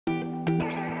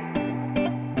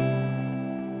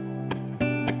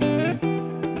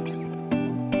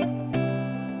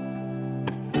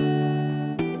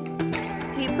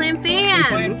Plant Fam! Hey,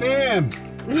 Plant Fam!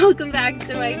 Welcome back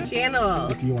to my channel.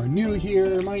 If you are new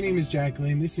here, my name is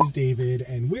Jacqueline, this is David,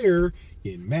 and we're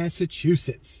in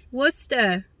Massachusetts.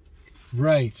 Worcester.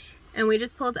 Right. And we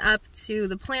just pulled up to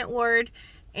the plant ward,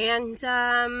 and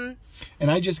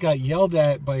I just got yelled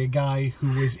at by a guy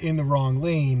who was in the wrong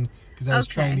lane because I was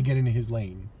trying to get into his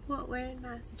lane. Well, we're in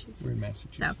Massachusetts. We're in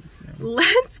Massachusetts. So,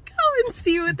 let's go and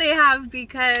see what they have,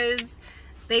 because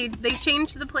they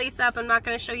changed the place up. I'm not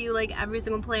going to show you like every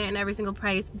single plant and every single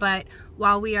price, but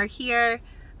while we are here,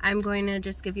 I'm going to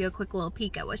just give you a quick little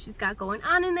peek at what she's got going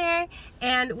on in there.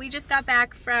 And we just got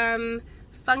back from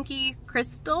Funky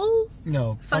Crystals?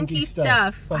 No, Funky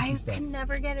Stuff. Funky Stuff. Can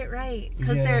never get it right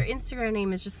because their Instagram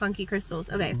name is just Funky Crystals.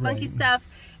 Okay, right. Funky Stuff,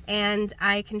 and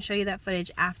I can show you that footage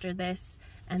after this,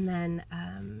 and then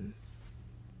I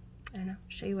don't know,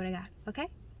 show you what I got. Okay?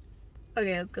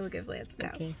 Okay, let's go look at plants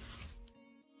now.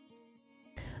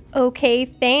 Okay,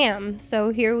 fam, so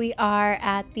here we are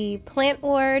at the plant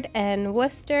ward in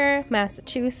Worcester,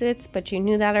 Massachusetts, but you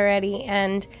knew that already.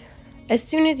 And as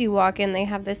soon as you walk in, they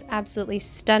have this absolutely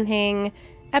stunning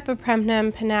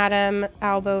Epipremnum pinnatum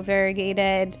albo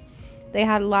variegated. They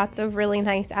had lots of really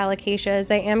nice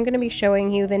alocasias. I am going to be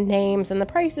showing you the names and the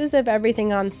prices of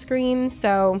everything on screen,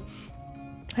 so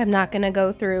I'm not going to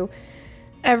go through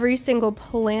every single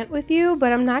plant with you,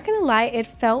 but I'm not going to lie, it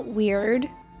felt weird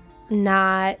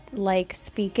not like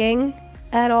speaking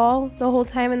at all the whole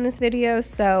time in this video.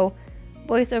 So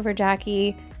voiceover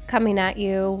Jackie coming at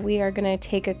you. We are going to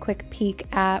take a quick peek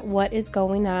at what is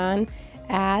going on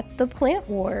at the plant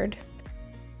ward.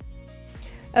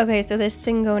 Okay, so this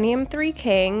Syngonium 3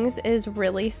 Kings is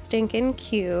really stinking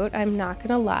cute. I'm not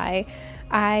gonna lie.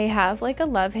 I have like a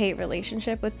love-hate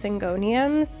relationship with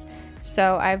Syngoniums,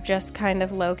 so I've just kind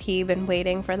of low-key been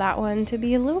waiting for that one to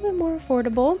be a little bit more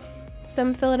affordable.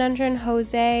 Some Philodendron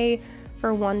Jose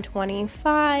for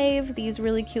 $125. These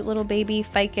really cute little baby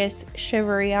Ficus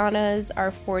Shiverianas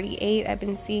are $48. I've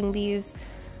been seeing these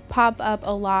pop up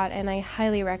a lot and I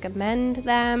highly recommend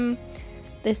them.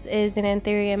 This is an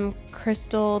Anthurium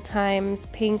crystal times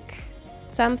pink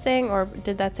something, or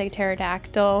did that say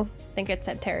pterodactyl? I think it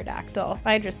said pterodactyl.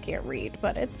 I just can't read,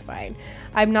 but it's fine.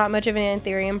 I'm not much of an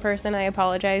Anthurium person, I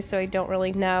apologize, so I don't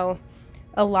really know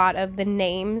a lot of the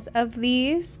names of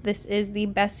these. This is the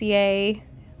Bessier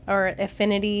or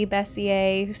Affinity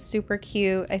Bessier, super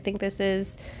cute. I think this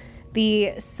is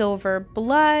the Silver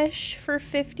Blush for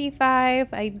 $55.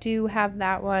 I do have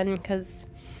that one because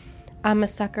I'm a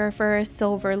sucker for a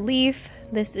silver leaf.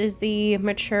 This is the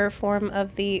mature form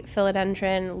of the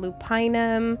Philodendron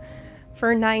lupinum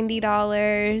for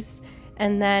 $90.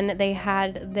 And then they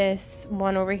had this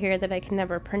one over here that I can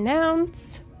never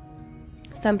pronounce.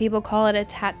 Some people call it a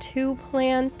tattoo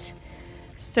plant.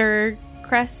 Mirabilis,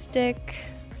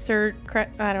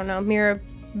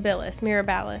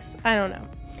 I don't know.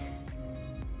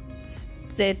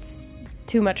 It's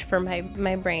too much for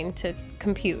my brain to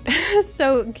compute.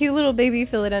 So cute little baby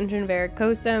Philodendron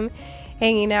varicosum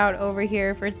hanging out over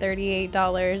here for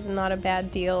 $38. Not a bad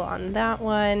deal on that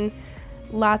one.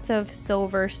 Lots of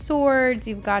silver swords.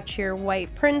 You've got your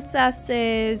white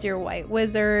princesses, your white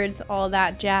wizards, all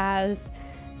that jazz.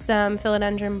 Some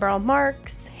Philodendron Burl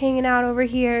Marks hanging out over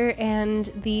here,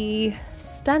 and the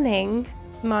stunning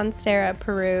Monstera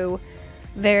Peru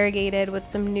variegated with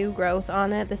some new growth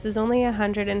on it. This is only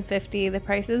 $150. The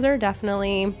prices are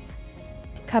definitely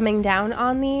coming down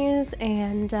on these,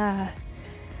 and yeah,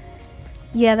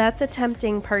 that's a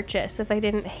tempting purchase. If I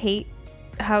didn't hate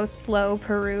how slow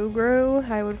Peru grew,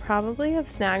 I would probably have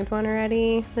snagged one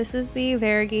already. This is the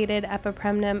variegated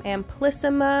Epipremnum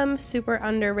amplissimum, super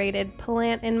underrated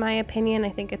plant in my opinion. I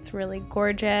think it's really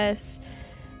gorgeous.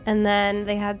 And then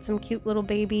they had some cute little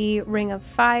baby Ring of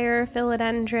Fire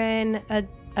Philodendron,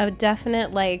 a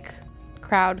definite like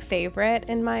crowd favorite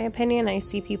in my opinion. I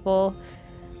see people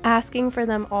asking for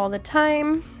them all the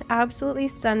time. Absolutely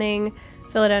stunning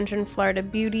Philodendron Florida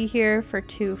Beauty here for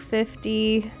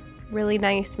 $250. Really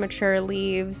nice mature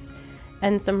leaves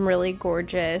and some really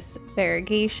gorgeous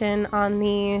variegation on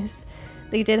these.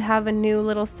 They did have a new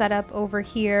little setup over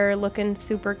here looking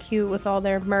super cute with all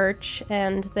their merch,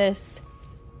 and this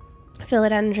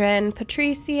Philodendron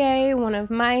Patriciae, one of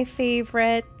my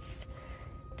favorites.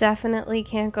 Definitely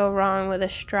can't go wrong with a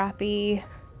strappy,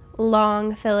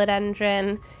 long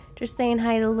Philodendron. Just saying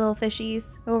hi to the little fishies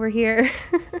over here.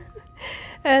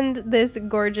 And this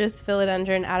gorgeous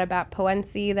Philodendron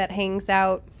Atabatpoense that hangs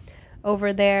out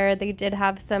over there. They did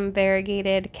have some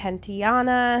variegated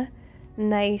Kentiana,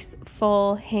 nice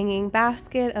full hanging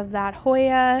basket of that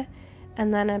Hoya,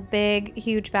 and then a big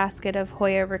huge basket of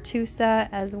Hoya retusa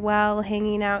as well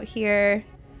hanging out here.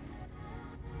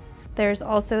 There's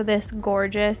also this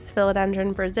gorgeous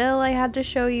philodendron Brazil I had to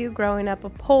show you growing up a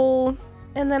pole.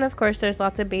 And then of course there's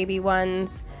lots of baby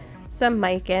ones, some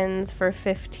micans for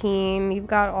 $15. You've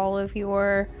got all of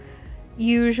your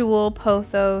usual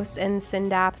pothos and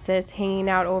syndapsis hanging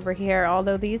out over here,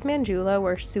 although these Manjula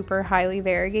were super highly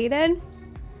variegated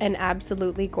and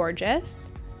absolutely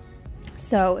gorgeous.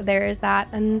 So there is that.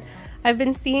 And I've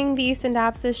been seeing the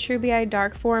Syndapsis Trubii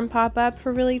dark form pop up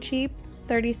for really cheap.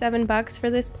 37 bucks for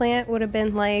this plant would have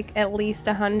been like at least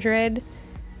 100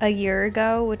 a year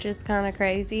ago, which is kind of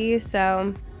crazy.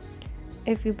 So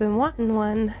if you've been wanting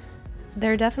one,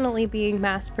 they're definitely being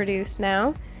mass produced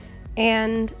now,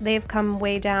 and they've come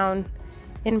way down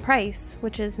in price,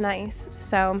 which is nice.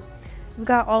 So we've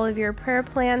got all of your prayer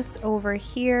plants over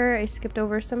here. I skipped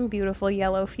over some beautiful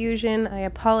yellow fusion, I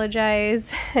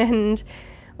apologize. And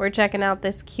we're checking out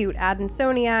this cute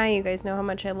Adansonii. You guys know how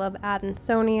much I love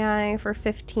Adansonii for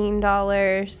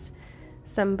 $15.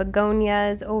 Some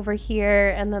begonias over here,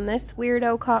 and then this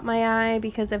weirdo caught my eye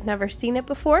because I've never seen it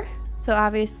before, so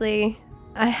obviously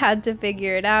I had to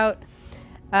figure it out.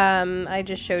 I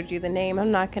just showed you the name.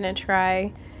 I'm not gonna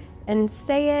try and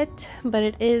say it, but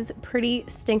it is pretty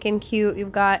stinking cute.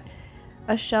 You've got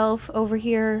a shelf over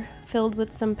here filled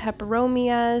with some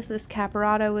peperomias. This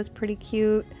caparata was pretty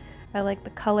cute. I like the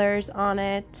colors on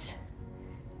it.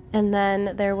 And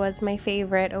then there was my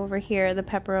favorite over here, the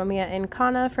Peperomia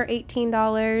Incana for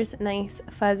 $18. Nice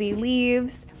fuzzy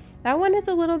leaves. That one is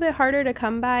a little bit harder to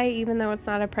come by, even though it's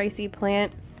not a pricey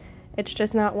plant. It's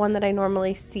just not one that I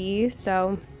normally see,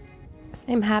 so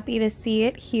I'm happy to see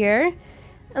it here.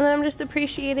 And then I'm just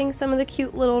appreciating some of the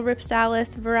cute little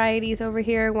Ripsalis varieties over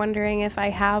here, wondering if I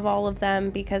have all of them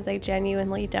because I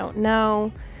genuinely don't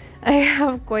know. I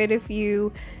have quite a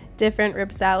few different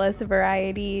Ripsalis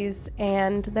varieties,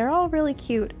 and they're all really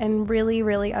cute and really,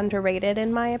 really underrated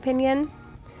in my opinion.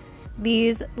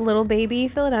 These little baby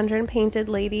philodendron painted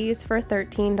ladies for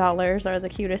 $13 are the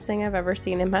cutest thing I've ever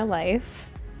seen in my life.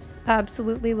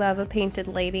 Absolutely love a painted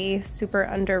lady, super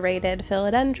underrated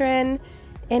philodendron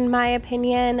in my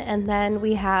opinion. And then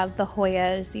we have the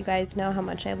Hoyas. You guys know how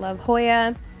much I love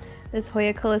Hoya. This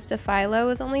Hoya Callista Philo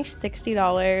is only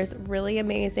 $60. Really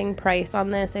amazing price on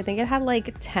this. I think it had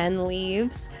like 10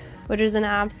 leaves, which is an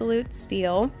absolute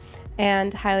steal,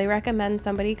 and highly recommend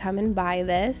somebody come and buy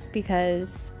this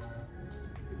because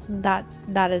that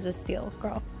is a steal,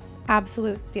 girl.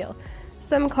 Absolute steal.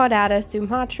 Some Caudata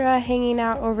Sumatra hanging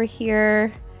out over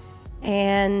here,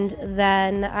 and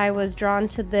then I was drawn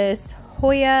to this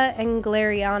Hoya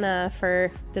Engleriana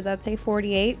for, did that say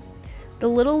 48? The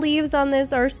little leaves on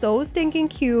this are so stinking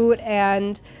cute,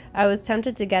 and I was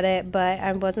tempted to get it, but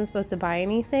I wasn't supposed to buy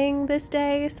anything this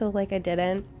day, so like I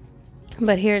didn't.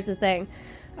 But here's the thing.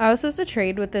 I was supposed to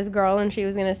trade with this girl, and she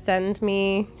was going to send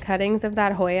me cuttings of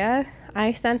that Hoya.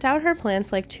 I sent out her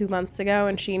plants like 2 months ago,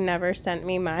 and she never sent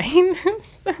me mine.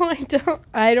 So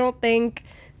I don't think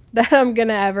that I'm going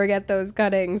to ever get those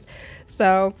cuttings.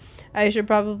 So I should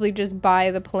probably just buy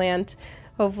the plant.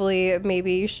 Hopefully,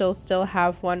 maybe she'll still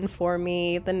have one for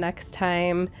me the next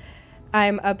time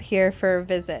I'm up here for a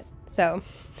visit. So,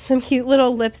 some cute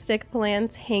little lipstick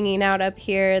plants hanging out up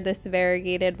here. This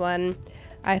variegated one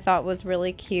I thought was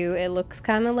really cute. It looks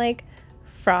kind of like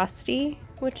frosty,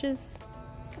 which is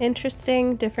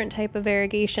interesting. Different type of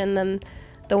variegation than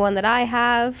the one that I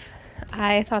have.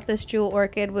 I thought this jewel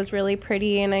orchid was really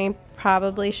pretty, and I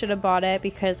probably should have bought it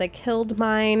because I killed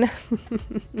mine.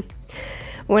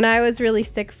 When I was really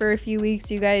sick for a few weeks,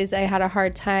 you guys, I had a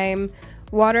hard time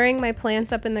watering my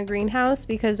plants up in the greenhouse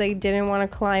because I didn't want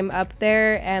to climb up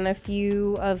there, and a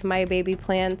few of my baby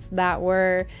plants that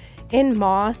were in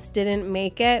moss didn't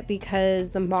make it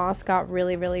because the moss got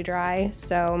really, really dry.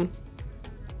 So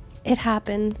it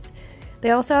happens.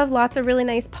 They also have lots of really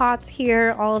nice pots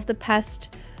here, all of the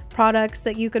PEST products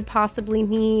that you could possibly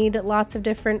need, lots of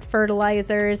different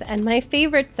fertilizers, and my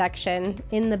favorite section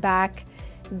in the back,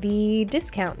 the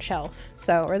discount shelf,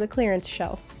 or the clearance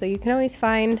shelf. So you can always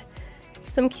find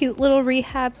some cute little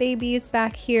rehab babies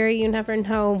back here. You never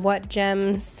know what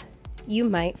gems you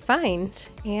might find.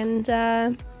 And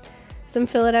some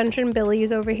philodendron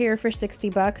billies over here for 60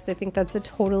 bucks. I think that's a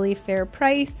totally fair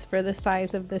price for the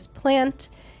size of this plant.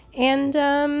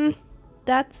 And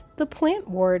that's the plant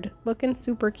ward, looking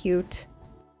super cute.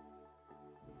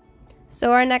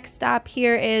 So our next stop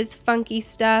here is Funky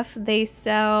Stuff. They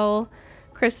sell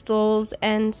crystals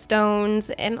and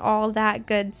stones and all that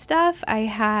good stuff. I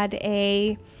had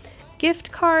a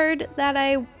gift card that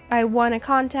I won a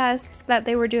contest that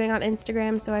they were doing on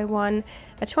Instagram, so I won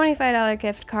a $25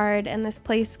 gift card, and this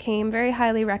place came very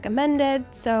highly recommended,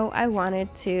 so I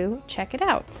wanted to check it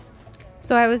out.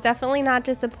 So I was definitely not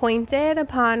disappointed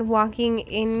upon walking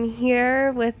in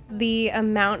here with the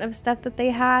amount of stuff that they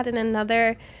had. And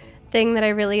another thing that I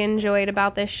really enjoyed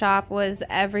about this shop was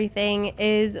everything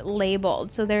is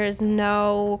labeled. So there's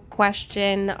no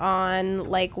question on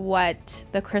like what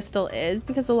the crystal is,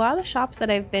 because a lot of the shops that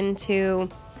I've been to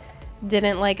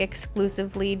didn't like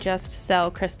exclusively just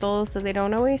sell crystals. So they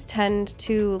don't always tend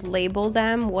to label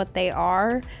them what they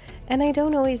are. And I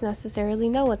don't always necessarily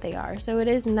know what they are. So it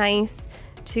is nice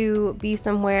to be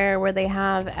somewhere where they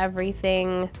have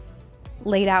everything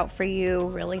laid out for you,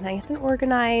 really nice and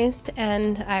organized.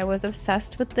 And I was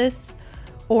obsessed with this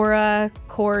aura,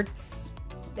 quartz,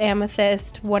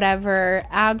 amethyst, whatever.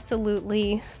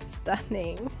 Absolutely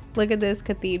stunning. Look at this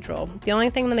cathedral. The only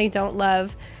thing that I don't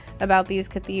love about these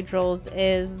cathedrals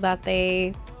is that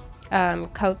they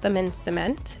coat them in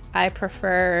cement. I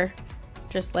prefer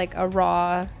just like a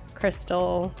raw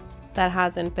crystal that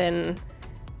hasn't been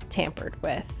tampered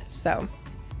with. So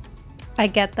I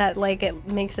get that, like, it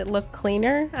makes it look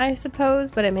cleaner, I suppose,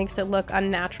 but it makes it look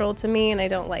unnatural to me and I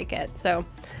don't like it. So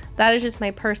that is just my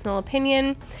personal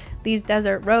opinion. These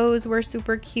desert rose were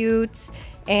super cute,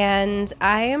 and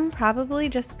I am probably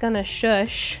just gonna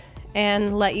shush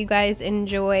and let you guys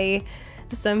enjoy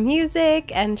some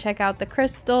music and check out the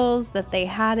crystals that they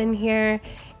had in here.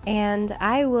 And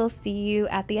I will see you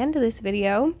at the end of this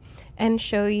video and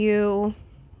show you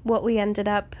what we ended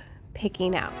up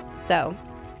picking out. So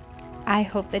I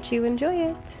hope that you enjoy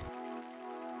it.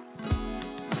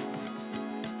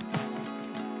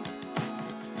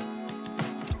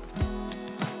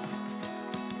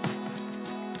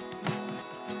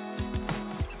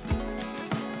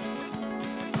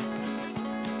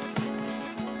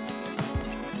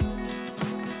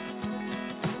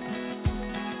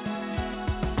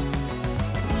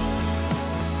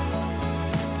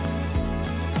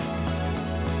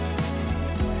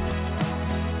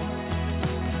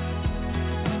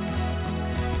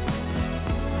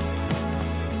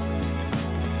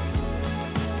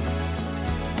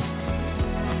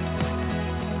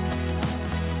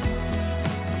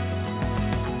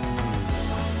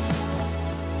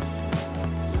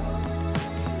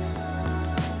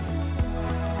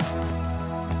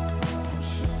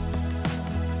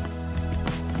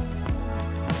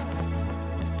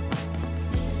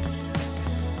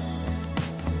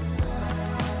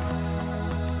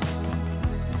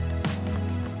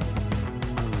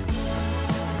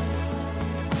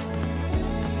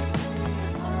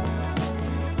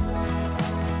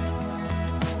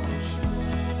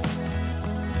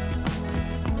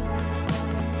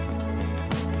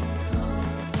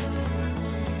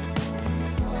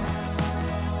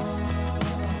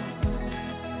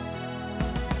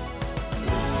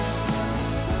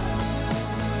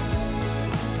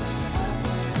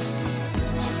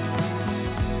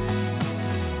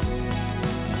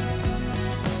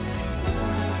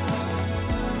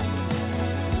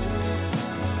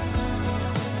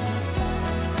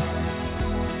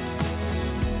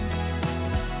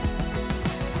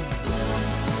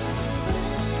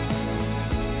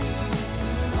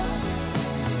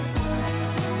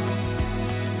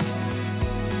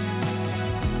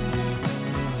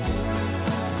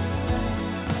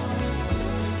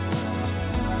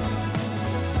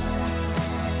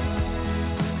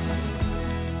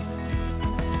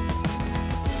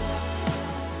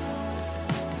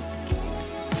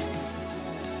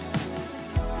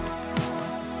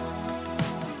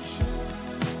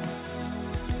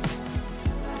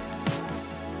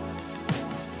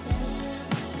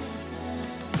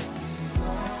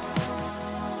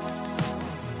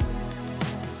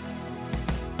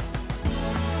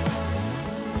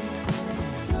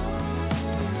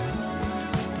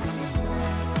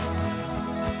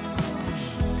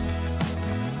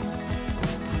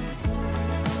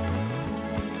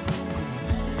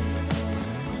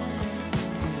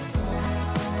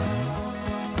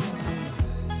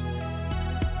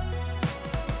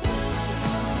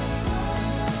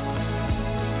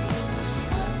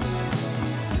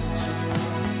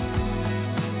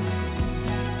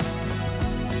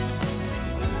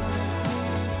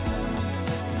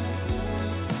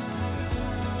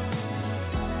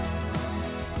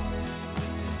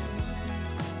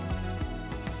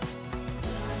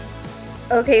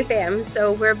 Okay fam,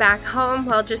 so we're back home.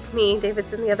 Well, just me,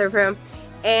 David's in the other room,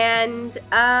 and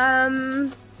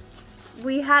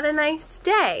we had a nice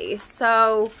day.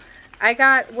 So I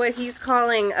got what he's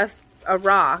calling a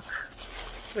rock,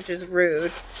 which is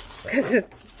rude because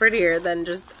it's prettier than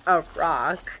just a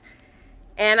rock,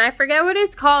 and I forget what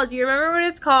it's called. Do you remember what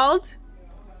it's called?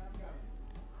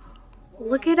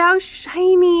 Look at how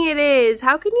shiny it is.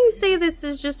 How can you say this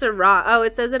is just a rock? Oh,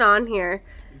 it says it on here.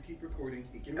 You keep recording.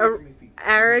 Get away from my feet.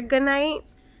 Aragonite?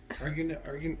 Are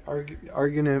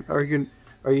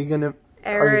you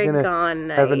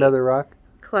gonna have another rock?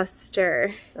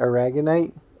 Cluster.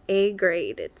 Aragonite? A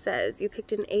grade, it says. You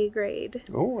picked an A grade.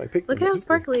 Oh, I picked. Look at how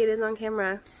sparkly it is on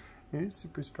camera. It is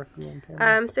super sparkly on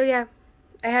camera. So yeah,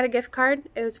 I had a gift card.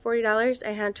 It was $40.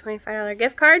 I had a $25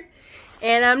 gift card,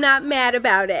 and I'm not mad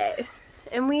about it.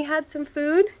 And we had some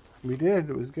food. We did.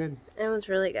 It was good. It was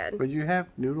really good. What did you have?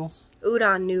 Noodles?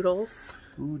 Udon noodles.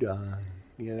 Udon.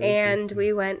 Yeah, and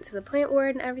we went to the plant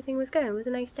ward, and everything was good. It was a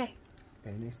nice day.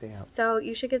 Had a nice day out. So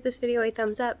you should give this video a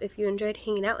thumbs up if you enjoyed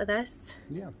hanging out with us.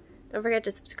 Yeah. Don't forget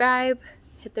to subscribe,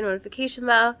 hit the notification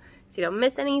bell so you don't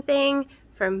miss anything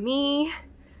from me.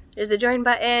 There's a join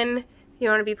button if you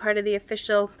want to be part of the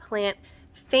official plant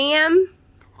fam.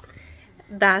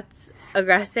 That's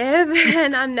aggressive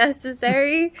and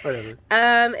unnecessary. Whatever.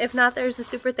 If not, there's a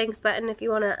super thanks button if you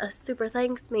want to super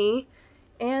thanks me.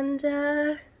 And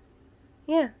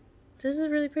yeah, this is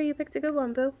really pretty. You picked a good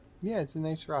one, boo. Yeah, it's a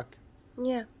nice rock.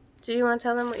 Yeah. Do you want to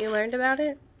tell them what you learned about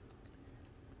it?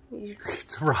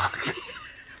 It's a rock.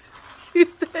 You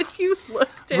said you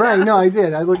looked it Right, up. no, I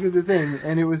did. I looked at the thing,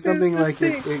 and it was something like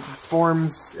it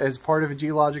forms as part of a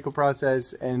geological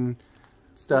process and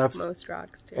stuff. Most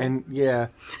rocks do. And yeah,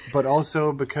 but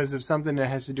also because of something that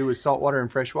has to do with saltwater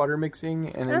and freshwater mixing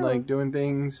and then like doing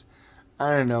things.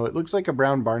 I don't know. It looks like a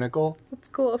brown barnacle. That's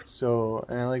cool. So,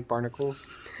 and I like barnacles.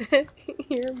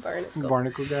 You're a barnacle.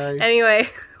 Barnacle guy. Anyway,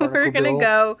 Barnacle we're gonna Bill.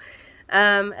 go.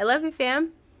 I love you,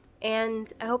 fam.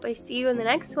 And I hope I see you in the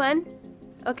next one.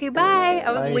 Okay, bye.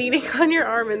 I was Bye. leaning on your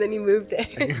arm and then you moved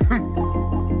it.